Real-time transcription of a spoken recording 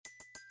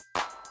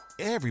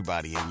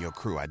Everybody in your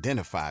crew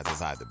identifies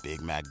as either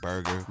Big Mac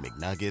Burger,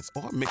 McNuggets,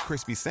 or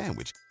McCrispy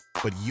Sandwich.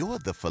 But you're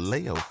the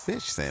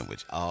Filet-O-Fish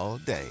Sandwich all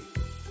day.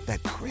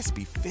 That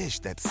crispy fish,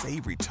 that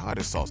savory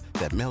tartar sauce,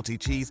 that melty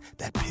cheese,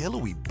 that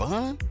pillowy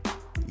bun.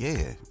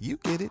 Yeah, you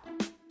get it.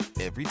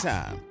 Every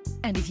time.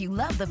 And if you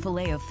love the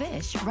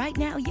Filet-O-Fish, right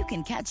now you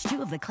can catch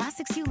two of the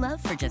classics you love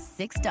for just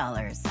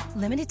 $6.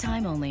 Limited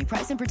time only.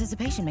 Price and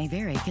participation may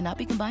vary. Cannot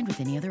be combined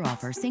with any other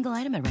offer. Single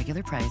item at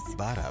regular price.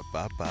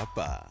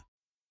 Ba-da-ba-ba-ba.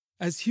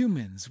 As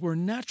humans, we're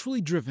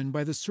naturally driven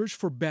by the search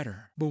for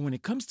better. But when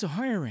it comes to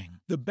hiring,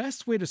 the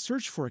best way to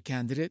search for a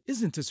candidate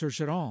isn't to search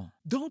at all.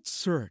 Don't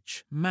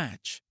search,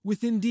 match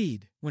with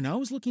Indeed. When I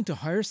was looking to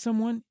hire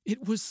someone,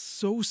 it was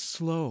so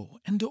slow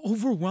and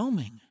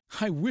overwhelming.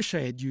 I wish I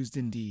had used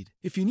Indeed.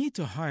 If you need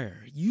to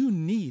hire, you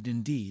need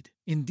Indeed.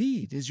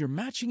 Indeed is your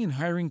matching and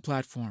hiring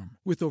platform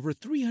with over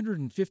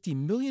 350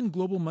 million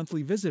global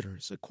monthly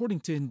visitors,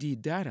 according to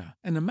Indeed data,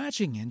 and a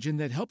matching engine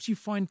that helps you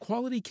find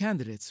quality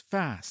candidates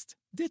fast.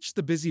 Ditch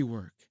the busy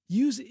work.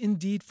 Use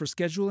Indeed for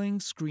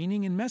scheduling,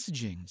 screening, and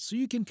messaging so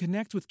you can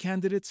connect with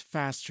candidates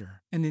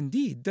faster. And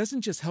Indeed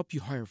doesn't just help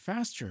you hire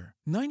faster.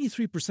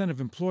 93%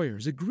 of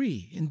employers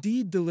agree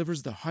Indeed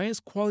delivers the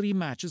highest quality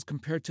matches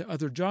compared to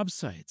other job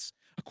sites,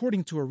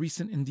 according to a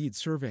recent Indeed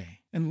survey.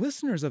 And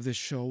listeners of this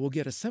show will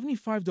get a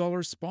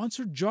 $75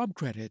 sponsored job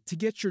credit to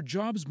get your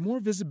jobs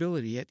more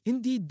visibility at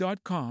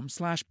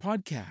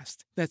Indeed.com/podcast.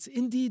 That's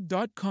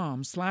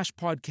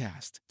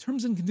Indeed.com/podcast.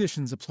 Terms and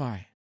conditions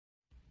apply.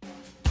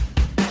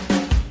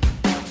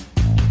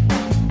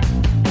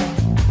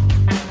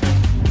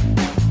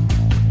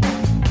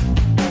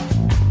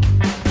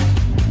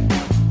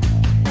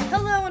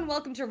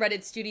 Welcome to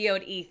Reddit Studio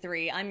at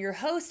E3. I'm your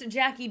host,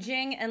 Jackie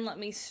Jing, and let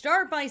me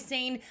start by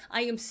saying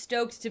I am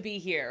stoked to be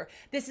here.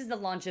 This is the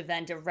launch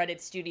event of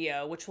Reddit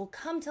Studio, which will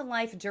come to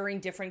life during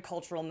different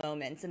cultural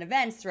moments and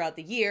events throughout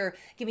the year,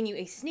 giving you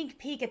a sneak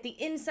peek at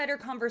the insider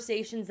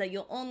conversations that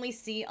you'll only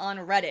see on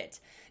Reddit.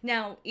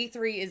 Now,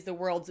 E3 is the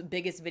world's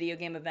biggest video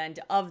game event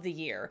of the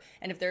year,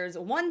 and if there's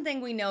one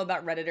thing we know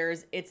about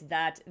Redditors, it's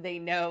that they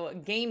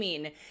know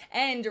gaming.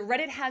 And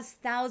Reddit has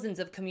thousands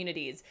of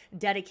communities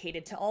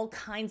dedicated to all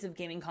kinds of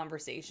gaming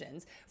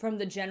conversations, from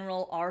the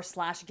general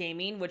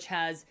r/gaming, which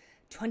has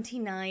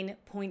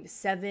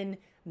 29.7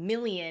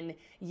 million,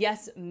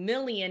 yes,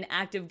 million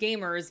active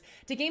gamers,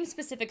 to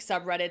game-specific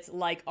subreddits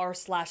like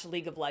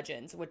r/League of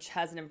Legends, which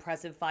has an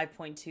impressive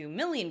 5.2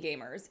 million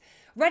gamers.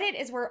 Reddit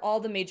is where all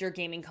the major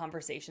gaming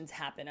conversations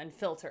happen,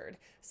 unfiltered.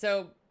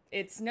 So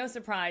it's no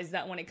surprise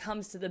that when it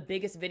comes to the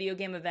biggest video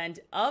game event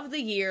of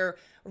the year,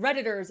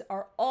 Redditors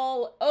are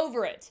all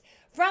over it.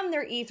 From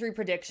their E3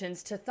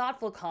 predictions to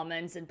thoughtful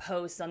comments and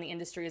posts on the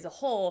industry as a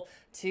whole,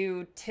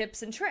 to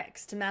tips and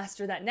tricks to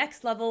master that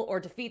next level or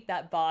defeat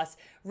that boss,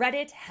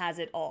 Reddit has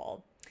it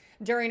all.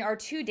 During our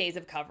 2 days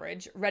of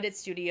coverage, Reddit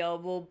Studio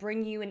will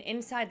bring you an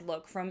inside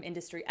look from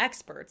industry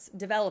experts,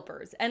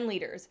 developers, and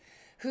leaders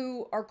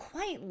who are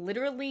quite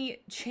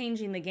literally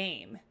changing the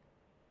game.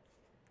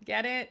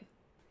 Get it?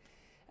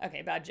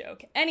 Okay, bad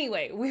joke.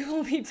 Anyway, we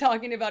will be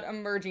talking about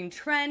emerging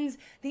trends,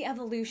 the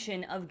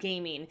evolution of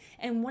gaming,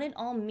 and what it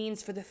all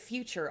means for the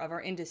future of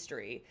our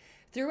industry.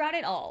 Throughout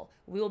it all,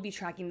 we will be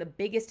tracking the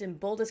biggest and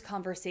boldest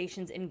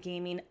conversations in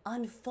gaming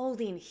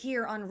unfolding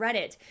here on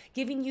Reddit,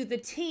 giving you the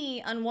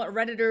tea on what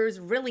Redditors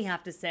really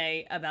have to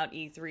say about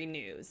E3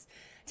 news.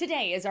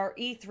 Today is our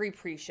E3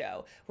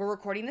 pre-show. We're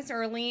recording this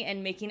early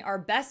and making our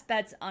best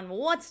bets on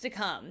what's to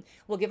come.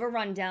 We'll give a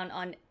rundown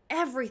on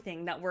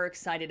everything that we're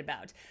excited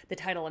about. The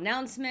title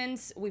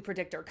announcements, we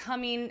predict are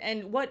coming,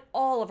 and what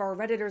all of our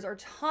Redditors are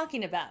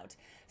talking about.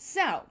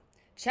 So,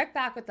 check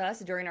back with us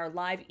during our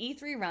live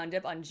E3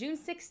 roundup on June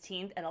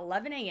 16th at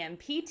 11 a.m.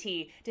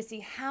 PT to see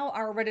how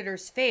our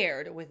Redditors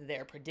fared with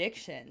their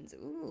predictions.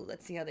 Ooh,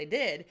 let's see how they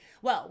did.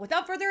 Well,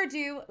 without further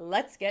ado,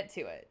 let's get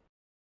to it.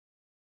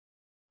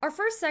 Our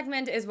first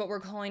segment is what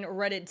we're calling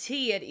Reddit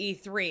Tea at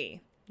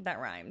E3. That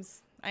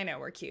rhymes. I know,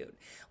 we're cute.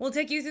 We'll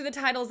take you through the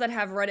titles that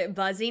have Reddit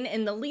buzzing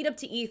in the lead up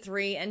to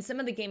E3 and some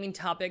of the gaming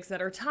topics that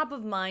are top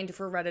of mind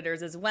for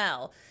Redditors as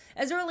well.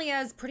 As early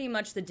as pretty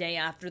much the day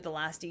after the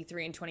last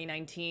E3 in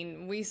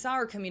 2019, we saw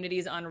our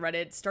communities on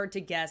Reddit start to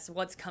guess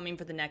what's coming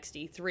for the next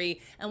E3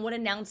 and what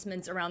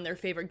announcements around their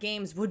favorite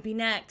games would be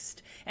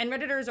next. And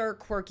Redditors are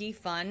quirky,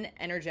 fun,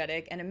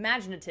 energetic, and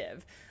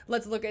imaginative.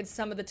 Let's look at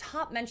some of the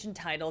top mentioned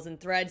titles and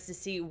threads to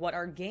see what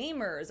our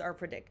gamers are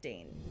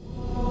predicting.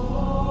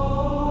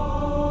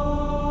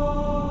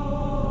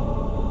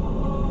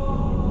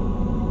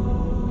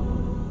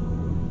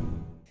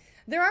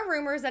 There are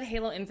rumors that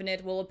Halo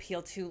Infinite will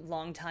appeal to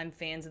longtime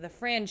fans of the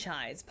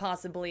franchise,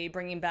 possibly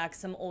bringing back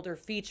some older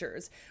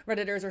features.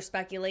 Redditors are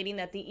speculating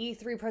that the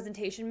E3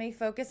 presentation may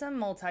focus on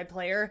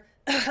multiplayer.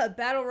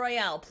 Battle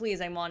Royale,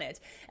 please, I want it.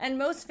 And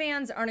most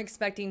fans aren't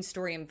expecting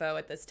story info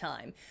at this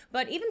time.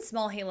 But even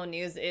small Halo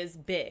news is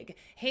big.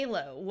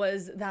 Halo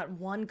was that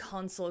one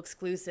console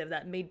exclusive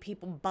that made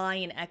people buy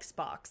an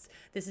Xbox.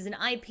 This is an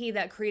IP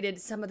that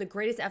created some of the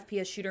greatest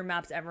FPS shooter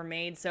maps ever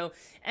made, so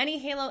any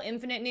Halo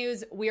Infinite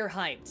news, we're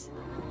hyped.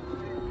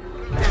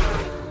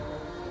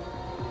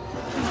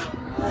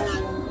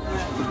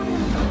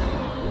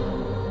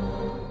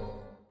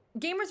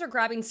 Gamers are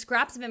grabbing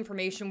scraps of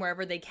information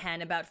wherever they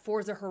can about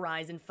Forza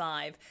Horizon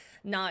 5.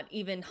 Not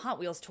even Hot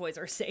Wheels toys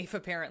are safe,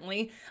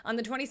 apparently. On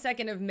the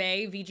 22nd of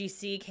May,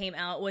 VGC came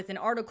out with an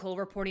article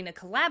reporting a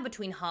collab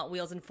between Hot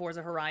Wheels and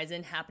Forza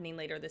Horizon happening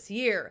later this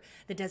year.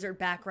 The desert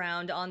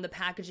background on the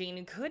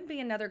packaging could be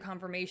another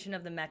confirmation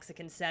of the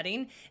Mexican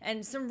setting,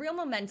 and some real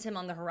momentum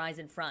on the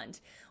Horizon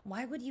front.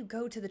 Why would you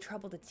go to the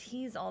trouble to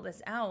tease all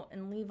this out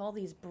and leave all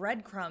these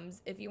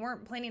breadcrumbs if you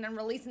weren't planning on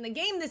releasing the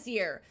game this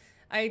year?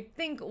 I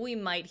think we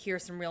might hear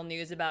some real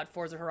news about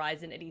Forza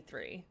Horizon at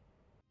E3.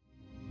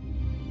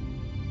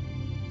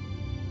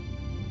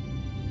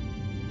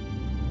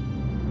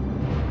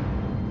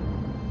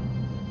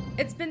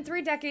 It's been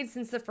 3 decades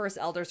since the first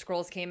Elder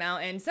Scrolls came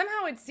out, and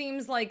somehow it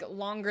seems like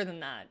longer than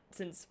that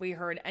since we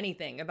heard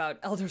anything about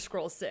Elder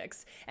Scrolls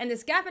 6. And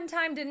this gap in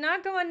time did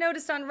not go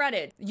unnoticed on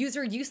Reddit.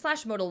 User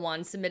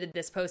u/modal1 submitted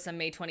this post on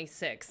May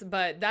 26,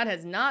 but that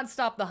has not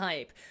stopped the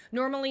hype.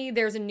 Normally,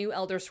 there's a new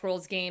Elder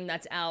Scrolls game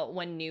that's out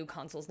when new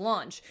consoles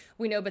launch.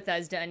 We know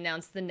Bethesda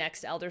announced the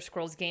next Elder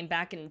Scrolls game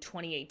back in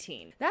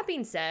 2018. That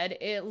being said,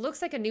 it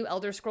looks like a new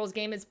Elder Scrolls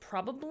game is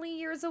probably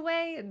years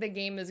away. The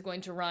game is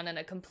going to run on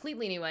a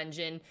completely new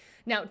engine.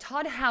 Now,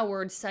 Todd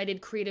Howard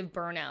cited creative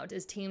burnout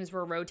as teams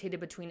were rotated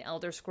between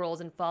Elder Scrolls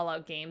and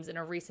Fallout games in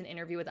a recent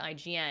interview with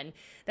IGN.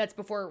 That's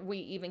before we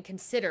even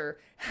consider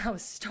how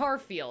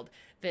Starfield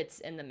fits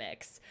in the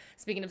mix.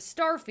 Speaking of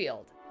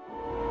Starfield,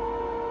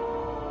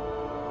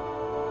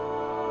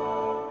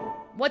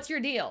 what's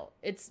your deal?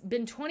 It's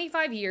been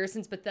 25 years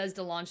since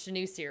Bethesda launched a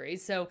new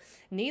series, so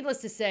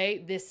needless to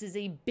say, this is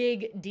a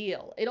big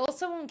deal. It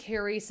also won't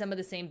carry some of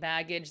the same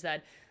baggage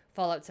that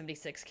Fallout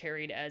 76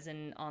 carried as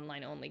an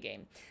online-only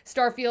game.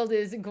 Starfield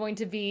is going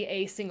to be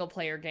a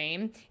single-player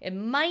game. It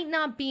might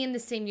not be in the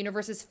same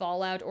universe as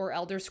Fallout or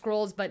Elder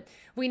Scrolls, but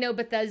we know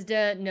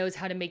Bethesda knows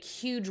how to make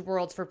huge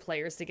worlds for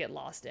players to get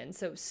lost in,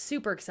 so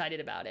super excited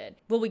about it.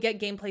 Will we get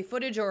gameplay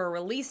footage or a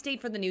release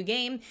date for the new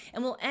game?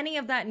 And will any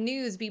of that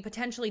news be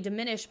potentially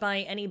diminished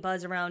by any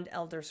buzz around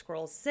Elder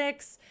Scrolls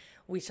 6?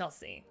 We shall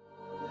see.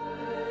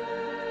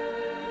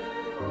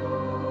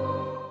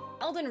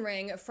 Elden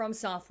Ring from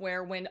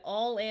Software went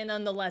all in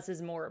on the less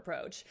is more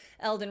approach.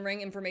 Elden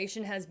Ring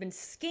information has been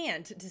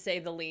scant, to say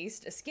the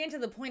least, scant to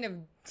the point of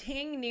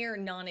dang near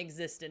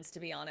non-existence,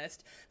 to be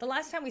honest. The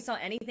last time we saw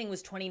anything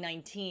was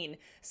 2019.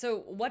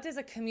 So what does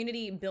a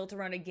community built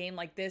around a game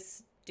like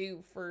this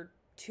do for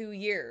 2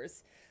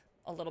 years?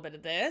 A little bit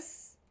of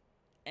this,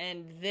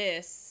 and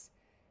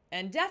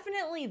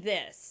definitely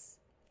this.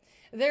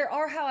 There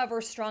are, however,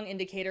 strong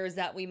indicators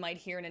that we might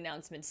hear an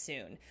announcement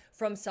soon.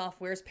 From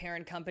Software's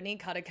parent company,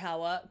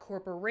 Kadokawa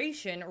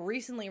Corporation,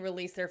 recently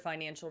released their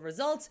financial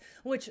results,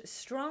 which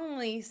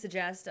strongly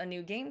suggest a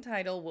new game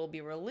title will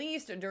be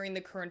released during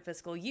the current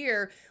fiscal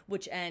year,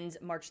 which ends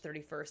March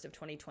 31st of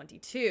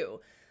 2022.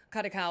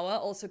 Kadokawa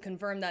also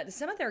confirmed that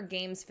some of their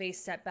games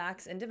face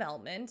setbacks in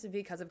development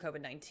because of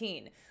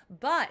COVID-19.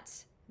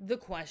 But the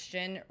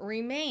question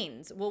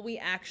remains, will we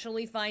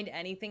actually find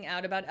anything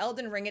out about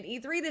Elden Ring at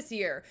E3 this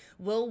year?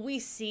 Will we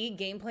see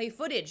gameplay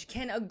footage?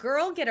 Can a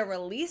girl get a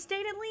release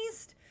date at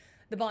least?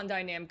 The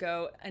Bandai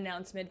Namco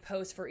announcement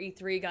post for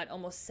E3 got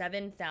almost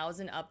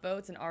 7,000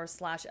 upvotes in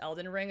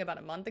r/Elden Ring about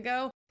a month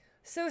ago.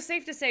 So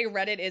safe to say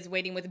Reddit is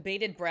waiting with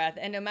bated breath,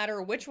 and no matter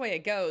which way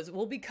it goes,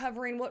 we'll be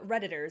covering what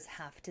Redditors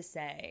have to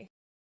say.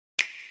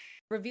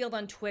 Revealed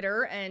on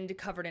Twitter and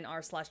covered in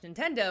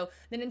r/Nintendo,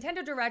 the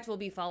Nintendo Direct will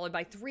be followed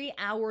by 3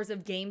 hours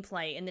of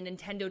gameplay in the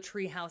Nintendo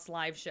Treehouse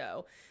live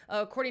show.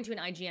 According to an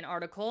IGN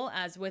article,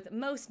 as with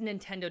most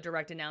Nintendo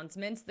Direct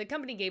announcements, the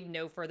company gave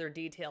no further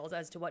details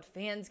as to what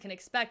fans can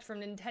expect from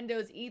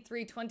Nintendo's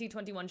E3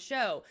 2021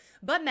 show,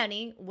 but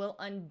many will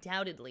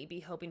undoubtedly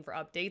be hoping for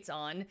updates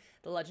on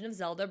The Legend of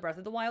Zelda Breath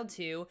of the Wild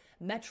 2,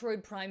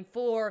 Metroid Prime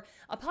 4,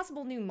 a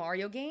possible new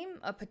Mario game,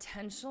 a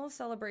potential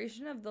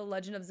celebration of The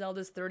Legend of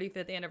Zelda's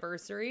 35th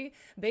anniversary,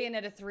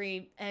 Bayonetta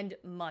 3, and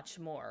much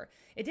more.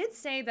 It did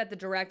say that the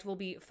Direct will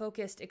be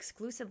focused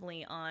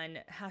exclusively on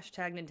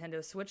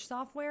 #Nintendo Switch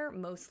software,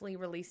 mostly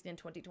released in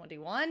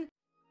 2021.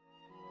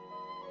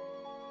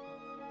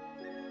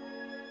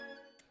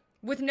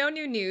 With no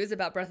new news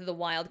about Breath of the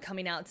Wild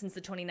coming out since the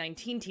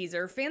 2019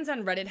 teaser, fans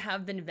on Reddit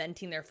have been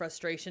venting their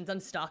frustrations on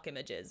stock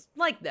images,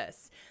 like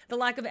this. The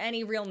lack of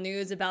any real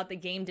news about the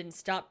game didn't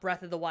stop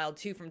Breath of the Wild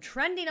 2 from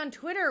trending on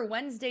Twitter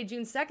Wednesday,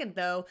 June 2nd,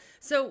 though,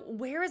 so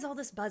where is all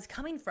this buzz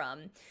coming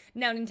from?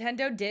 Now,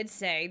 Nintendo did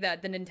say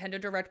that the Nintendo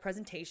Direct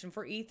presentation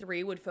for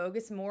E3 would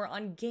focus more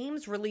on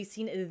games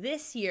releasing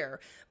this year,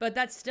 but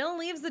that still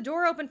leaves the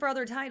door open for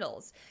other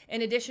titles.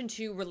 In addition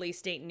to release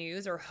date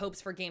news or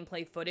hopes for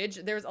gameplay footage,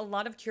 there's a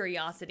lot of curiosity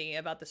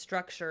about the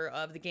structure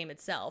of the game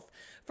itself.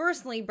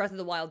 Firstly, Breath of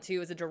the Wild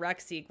 2 is a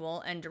direct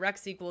sequel, and direct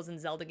sequels in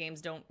Zelda games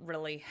don't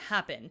really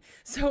happen.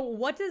 So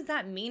what does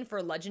that mean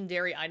for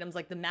legendary items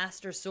like the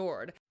Master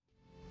Sword?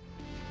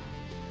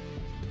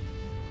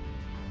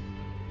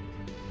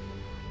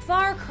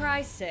 Far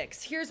Cry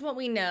 6. Here's what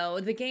we know.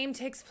 The game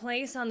takes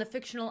place on the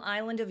fictional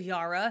island of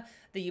Yara,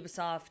 the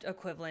Ubisoft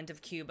equivalent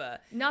of Cuba.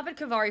 Navid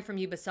Kavari from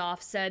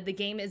Ubisoft said the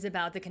game is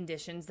about the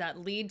conditions that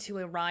lead to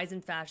a rise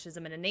in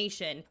fascism in a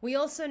nation. We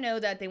also know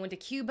that they went to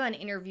Cuba and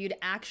interviewed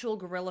actual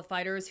guerrilla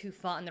fighters who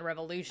fought in the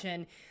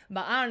revolution.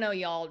 But I don't know,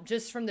 y'all.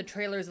 Just from the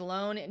trailers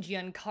alone,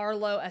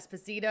 Giancarlo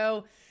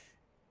Esposito,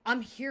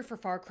 I'm here for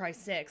Far Cry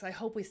 6. I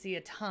hope we see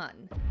a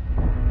ton.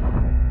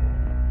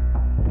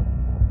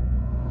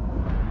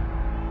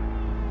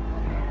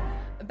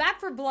 Back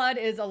 4 Blood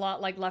is a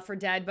lot like Left 4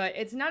 Dead, but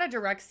it's not a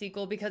direct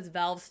sequel because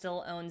Valve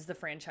still owns the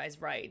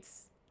franchise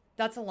rights.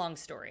 That's a long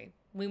story.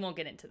 We won't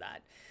get into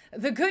that.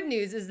 The good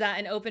news is that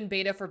an open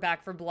beta for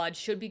Back 4 Blood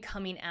should be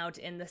coming out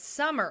in the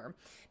summer.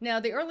 Now,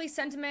 the early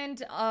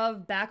sentiment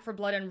of Back 4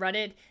 Blood on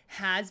Reddit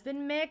has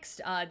been mixed.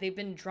 They've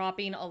been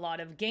dropping a lot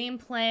of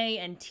gameplay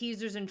and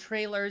teasers and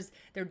trailers.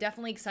 They're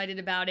definitely excited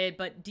about it,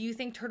 but do you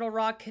think Turtle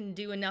Rock can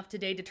do enough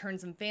today to turn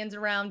some fans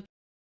around?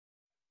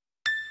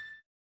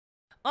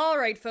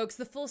 Alright folks,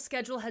 the full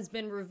schedule has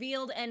been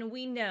revealed and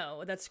we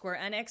know that Square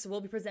Enix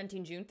will be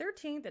presenting June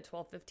 13th at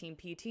 12:15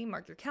 PT,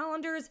 mark your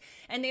calendars,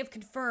 and they have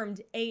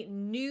confirmed a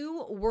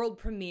new world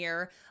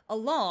premiere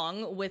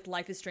along with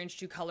Life is Strange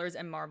True Colors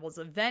and Marvel's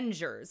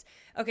Avengers.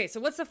 Okay, so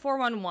what's the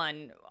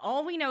 411?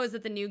 All we know is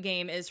that the new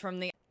game is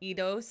from the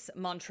Eidos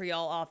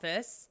Montreal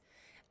office,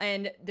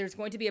 and there's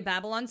going to be a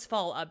Babylon's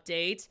Fall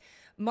update.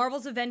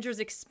 Marvel's Avengers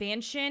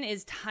expansion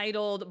is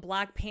titled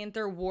Black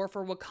Panther War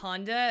for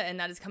Wakanda, and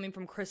that is coming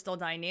from Crystal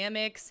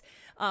Dynamics.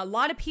 A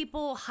lot of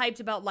people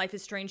hyped about Life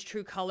is Strange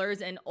True Colors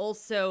and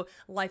also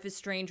Life is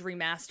Strange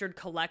Remastered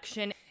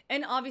Collection,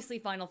 and obviously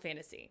Final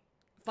Fantasy.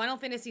 Final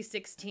Fantasy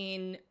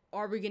 16,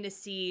 are we going to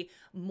see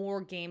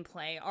more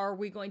gameplay? Are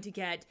we going to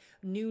get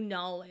new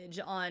knowledge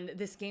on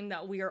this game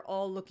that we are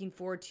all looking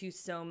forward to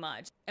so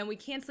much? And we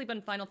can't sleep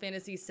on Final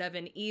Fantasy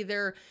 7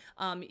 either.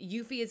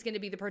 Yuffie is going to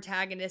be the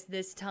protagonist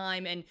this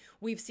time, and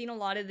we've seen a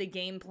lot of the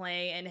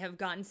gameplay and have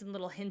gotten some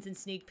little hints and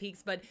sneak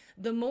peeks, but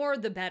the more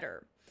the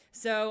better.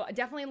 So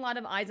definitely a lot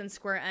of eyes on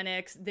Square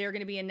Enix. They're going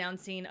to be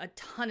announcing a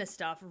ton of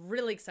stuff.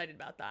 Really excited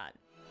about that.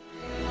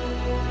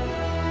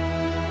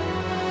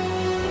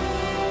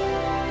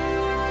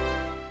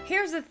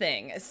 Here's the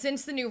thing,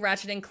 since the new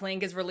Ratchet &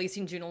 Clank is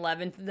releasing June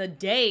 11th, the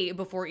day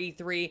before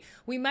E3,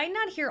 we might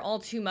not hear all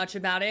too much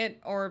about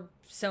it, or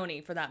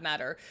Sony for that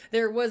matter.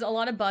 There was a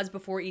lot of buzz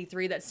before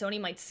E3 that Sony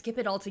might skip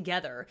it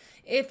altogether.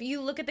 If you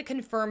look at the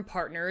confirmed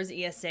partners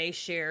ESA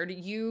shared,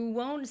 you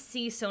won't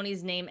see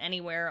Sony's name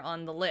anywhere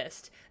on the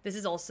list. This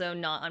is also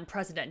not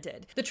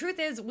unprecedented. The truth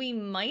is, we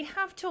might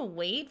have to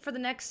wait for the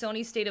next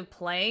Sony State of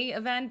Play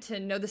event to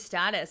know the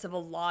status of a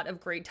lot of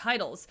great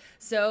titles.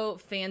 So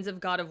fans of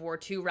God of War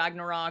 2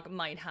 Ragnarok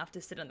might have to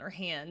sit on their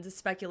hands,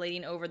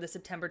 speculating over the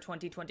September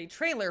 2020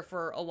 trailer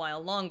for a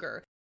while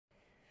longer.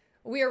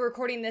 We are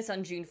recording this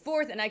on June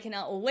 4th, and I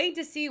cannot wait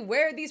to see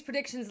where these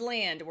predictions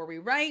land. Were we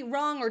right,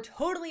 wrong, or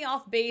totally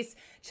off base?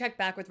 Check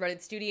back with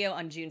Reddit Studio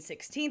on June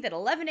 16th at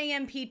 11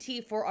 a.m.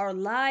 PT for our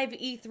live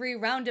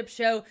E3 roundup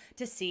show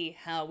to see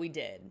how we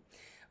did.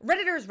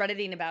 Redditors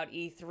redditing about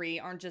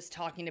E3 aren't just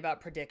talking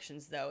about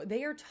predictions, though.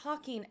 They are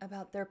talking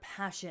about their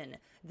passion,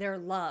 their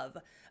love.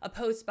 A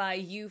post by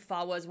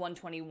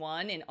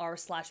ufawas121 in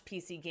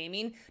r/PC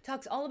Gaming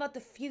talks all about the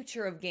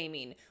future of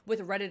gaming, with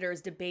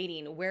Redditors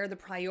debating where the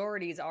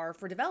priorities are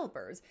for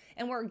developers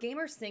and where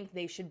gamers think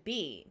they should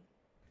be.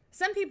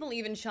 Some people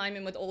even chime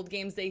in with old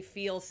games they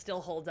feel still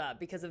hold up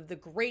because of the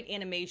great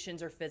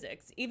animations or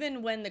physics,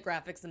 even when the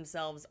graphics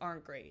themselves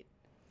aren't great.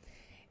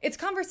 It's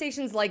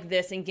conversations like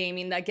this in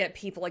gaming that get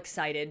people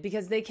excited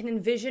because they can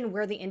envision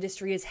where the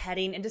industry is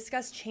heading and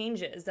discuss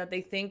changes that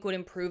they think would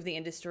improve the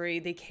industry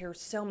they care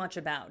so much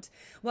about.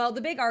 While the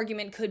big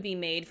argument could be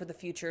made for the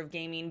future of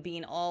gaming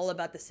being all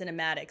about the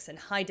cinematics and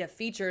high-def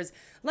features,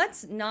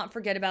 let's not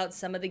forget about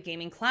some of the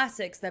gaming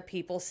classics that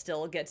people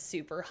still get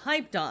super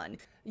hyped on.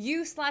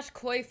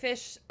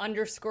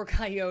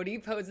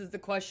 u/koifish_coyote poses the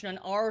question on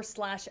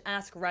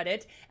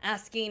r/askreddit,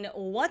 asking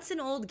what's an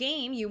old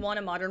game you want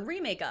a modern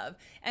remake of?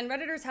 And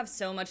Redditors have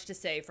so much to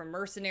say, from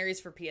Mercenaries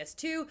for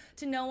PS2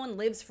 to No One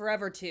Lives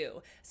Forever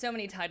 2. So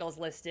many titles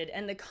listed,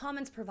 and the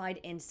comments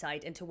provide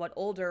insight into what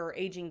older or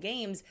aging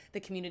games the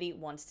community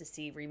wants to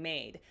see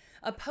remade.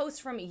 A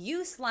post from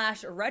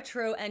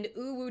u/retro and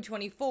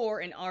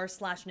uwu24 in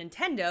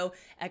r/Nintendo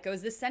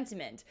echoes this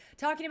sentiment,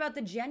 talking about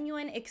the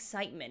genuine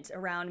excitement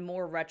around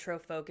more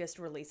retro-focused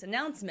release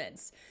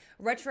announcements.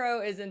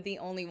 Retro isn't the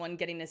only one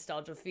getting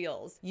nostalgia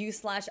feels.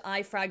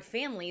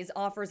 u/ifragfamilies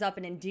offers up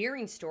an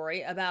endearing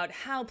story about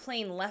how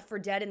playing Left 4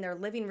 Dead in their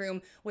living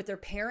room with their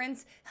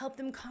parents helped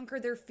them conquer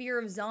their fear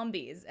of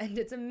zombies, and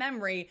it's a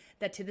memory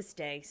that to this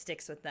day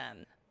sticks with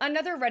them.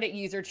 Another Reddit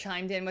user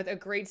chimed in with a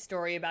great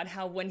story about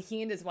how when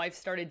he and his wife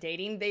started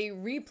dating, they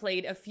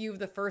replayed a few of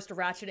the first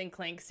Ratchet &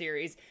 Clank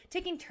series,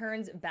 taking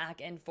turns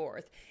back and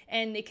forth,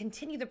 and they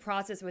continue the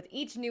process with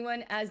each new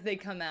one as they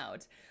come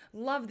out.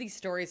 Love these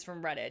stories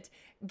from Reddit.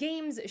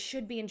 Games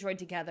should be enjoyed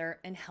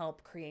together and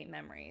help create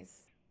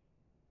memories.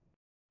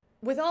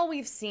 With all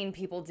we've seen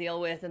people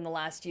deal with in the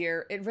last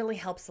year, it really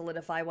helps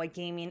solidify why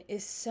gaming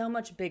is so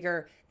much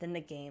bigger than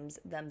the games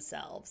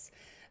themselves.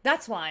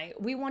 That's why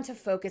we want to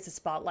focus a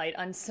spotlight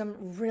on some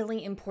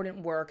really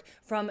important work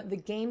from the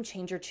Game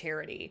Changer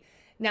charity.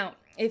 Now,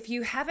 if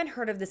you haven't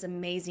heard of this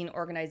amazing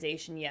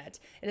organization yet,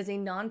 it is a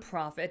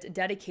nonprofit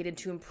dedicated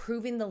to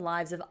improving the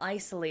lives of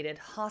isolated,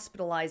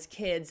 hospitalized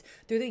kids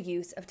through the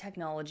use of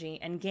technology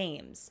and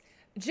games.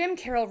 Jim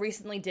Carroll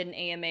recently did an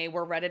AMA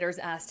where Redditors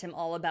asked him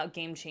all about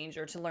Game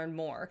Changer to learn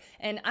more,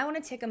 and I want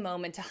to take a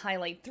moment to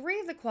highlight 3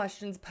 of the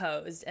questions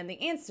posed and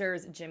the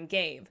answers Jim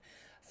gave.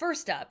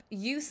 First up,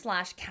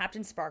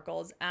 /Captain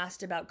Sparkles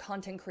asked about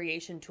content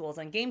creation tools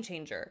on Game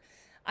Changer.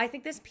 I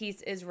think this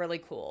piece is really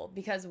cool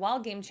because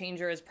while Game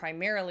Changer is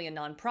primarily a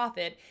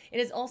nonprofit, it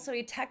is also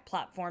a tech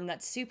platform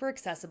that's super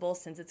accessible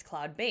since it's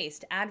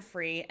cloud-based,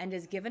 ad-free, and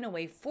is given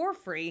away for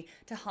free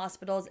to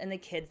hospitals and the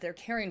kids they're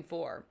caring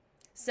for.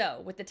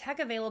 So, with the tech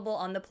available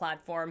on the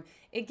platform,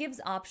 it gives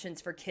options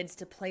for kids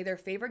to play their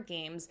favorite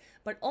games,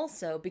 but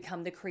also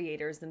become the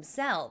creators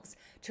themselves,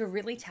 to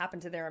really tap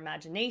into their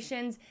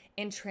imaginations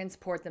and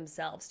transport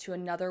themselves to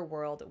another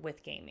world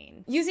with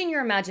gaming. Using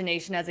your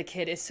imagination as a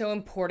kid is so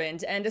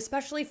important, and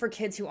especially for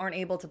kids who aren't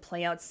able to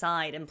play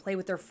outside and play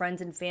with their friends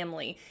and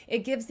family, it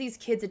gives these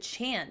kids a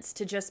chance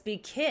to just be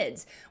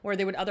kids where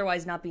they would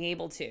otherwise not be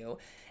able to.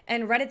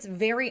 And Reddit's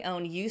very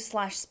own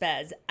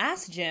 /Spez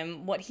asked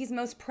Jim what he's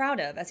most proud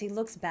of as he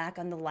looks back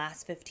on the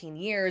last 15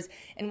 years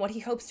and what he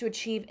hopes to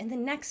achieve in the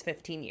next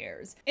 15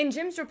 years. In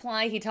Jim's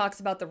reply, he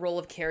talks about the role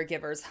of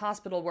caregivers,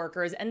 hospital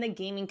workers, and the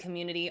gaming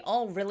community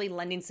all really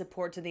lending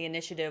support to the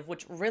initiative,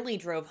 which really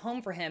drove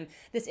home for him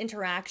this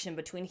interaction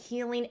between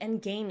healing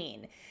and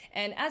gaming.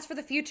 And as for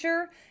the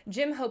future,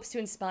 Jim hopes to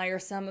inspire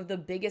some of the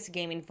biggest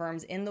gaming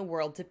firms in the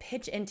world to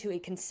pitch into a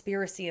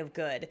conspiracy of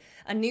good,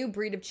 a new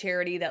breed of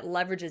charity that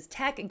leverages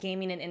tech,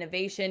 gaming, and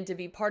innovation to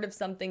be part of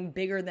something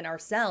bigger than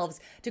ourselves,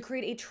 to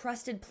create a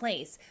trusted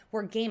place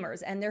where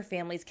gamers and their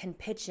families can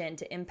pitch in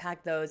to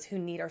impact those who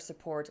need our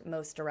support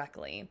most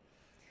directly.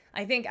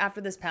 I think after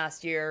this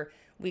past year,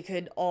 we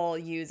could all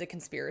use a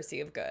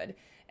conspiracy of good.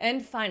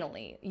 And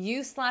finally,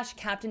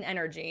 /Captain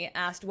Energy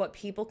asked what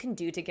people can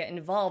do to get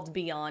involved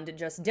beyond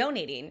just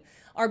donating.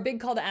 Our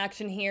big call to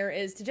action here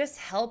is to just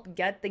help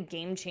get the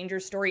Game Changer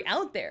story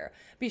out there.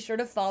 Be sure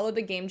to follow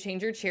the Game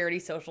Changer charity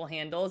social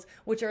handles,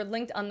 which are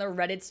linked on the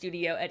Reddit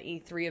studio at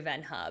E3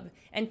 Event Hub.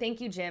 And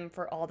thank you, Jim,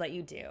 for all that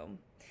you do.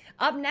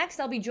 Up next,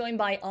 I'll be joined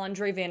by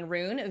Andre Van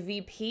Roon,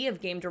 VP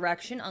of Game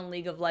Direction on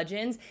League of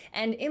Legends,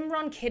 and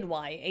Imran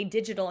Kidwai, a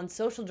digital and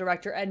social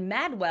director at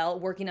Madwell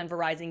working on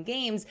Verizon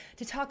Games,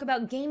 to talk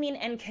about gaming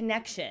and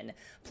connection,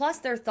 plus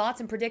their thoughts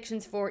and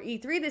predictions for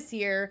E3 this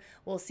year.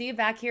 We'll see you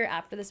back here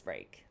after this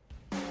break.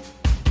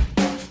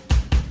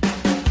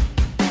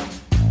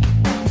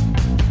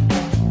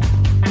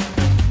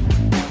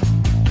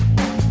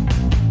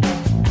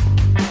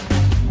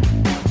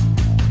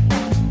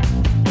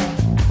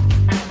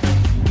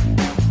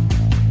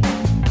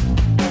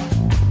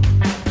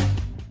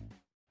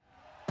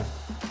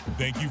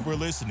 Thank you for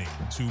listening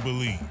to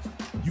Believe.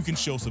 You can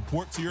show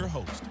support to your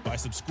host by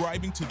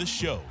subscribing to the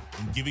show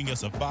and giving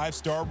us a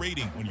 5-star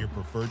rating on your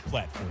preferred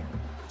platform.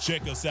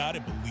 Check us out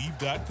at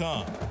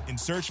Believe.com and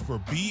search for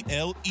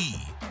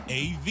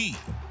BLEAV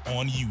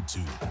on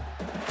YouTube.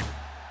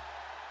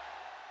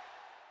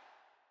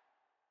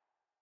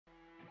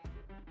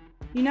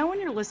 You know when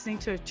you're listening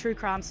to a true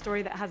crime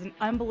story that has an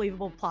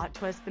unbelievable plot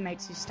twist that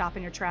makes you stop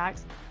in your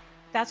tracks?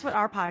 That's what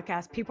our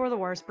podcast, People Are the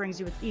Worst,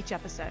 brings you with each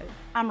episode.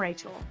 I'm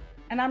Rachel.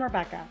 And I'm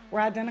Rebecca. We're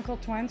identical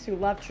twins who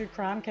love true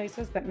crime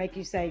cases that make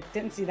you say,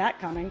 didn't see that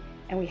coming,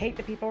 and we hate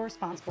the people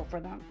responsible for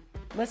them.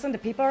 Listen to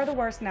People Are the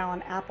Worst now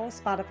on Apple,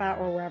 Spotify,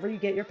 or wherever you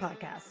get your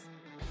podcasts.